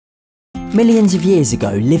Millions of years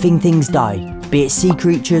ago, living things die, be it sea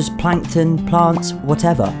creatures, plankton, plants,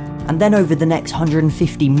 whatever. And then over the next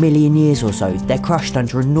 150 million years or so, they're crushed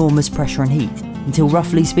under enormous pressure and heat, until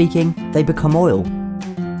roughly speaking, they become oil.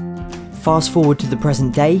 Fast forward to the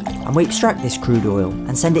present day, and we extract this crude oil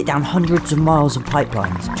and send it down hundreds of miles of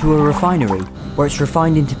pipelines to a refinery, where it's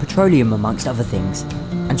refined into petroleum amongst other things,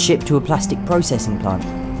 and shipped to a plastic processing plant.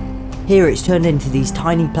 Here it's turned into these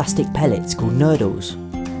tiny plastic pellets called nurdles.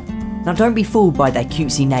 Now don't be fooled by their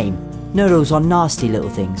cutesy name. Nurdles are nasty little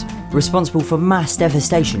things, responsible for mass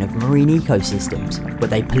devastation of marine ecosystems, where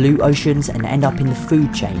they pollute oceans and end up in the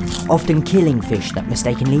food chain, often killing fish that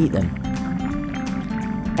mistakenly eat them.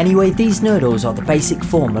 Anyway, these nurdles are the basic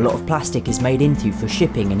form a lot of plastic is made into for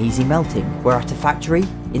shipping and easy melting, where at a factory,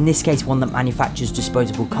 in this case one that manufactures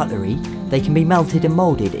disposable cutlery, they can be melted and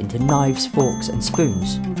moulded into knives, forks and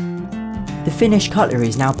spoons. The finished cutlery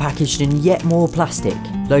is now packaged in yet more plastic,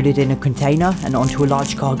 loaded in a container and onto a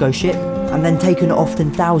large cargo ship, and then taken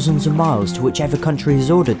often thousands of miles to whichever country has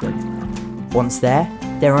ordered them. Once there,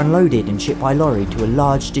 they're unloaded and shipped by lorry to a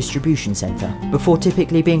large distribution centre, before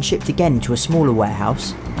typically being shipped again to a smaller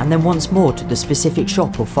warehouse, and then once more to the specific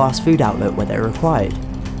shop or fast food outlet where they're required.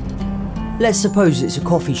 Let's suppose it's a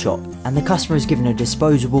coffee shop, and the customer is given a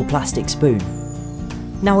disposable plastic spoon.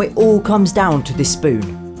 Now it all comes down to this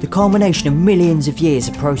spoon. The culmination of millions of years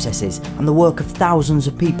of processes and the work of thousands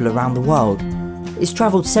of people around the world. It's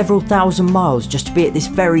travelled several thousand miles just to be at this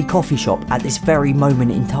very coffee shop at this very moment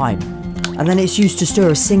in time. And then it's used to stir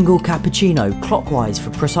a single cappuccino clockwise for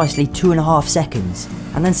precisely 2.5 seconds,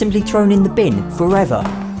 and then simply thrown in the bin forever.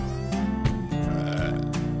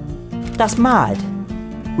 That's mad.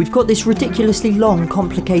 We've got this ridiculously long,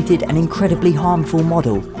 complicated and incredibly harmful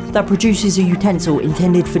model that produces a utensil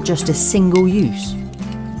intended for just a single use.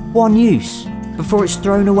 One use, before it's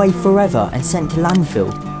thrown away forever and sent to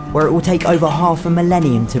landfill, where it will take over half a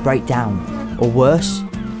millennium to break down. Or worse,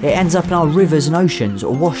 it ends up in our rivers and oceans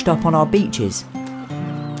or washed up on our beaches.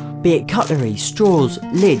 Be it cutlery, straws,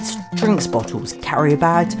 lids, drinks bottles, carrier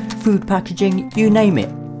bags, food packaging, you name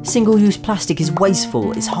it. Single-use plastic is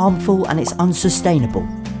wasteful, it's harmful and it's unsustainable.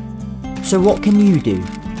 So what can you do?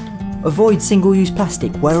 Avoid single-use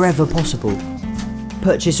plastic wherever possible.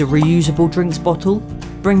 Purchase a reusable drinks bottle.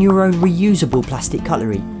 Bring your own reusable plastic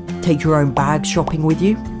cutlery, take your own bag shopping with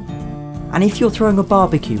you. And if you're throwing a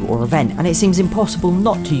barbecue or event and it seems impossible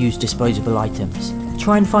not to use disposable items,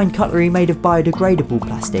 try and find cutlery made of biodegradable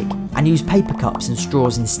plastic and use paper cups and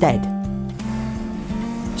straws instead.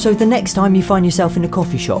 So the next time you find yourself in a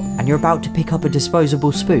coffee shop and you're about to pick up a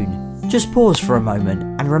disposable spoon, just pause for a moment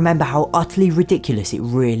and remember how utterly ridiculous it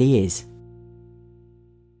really is.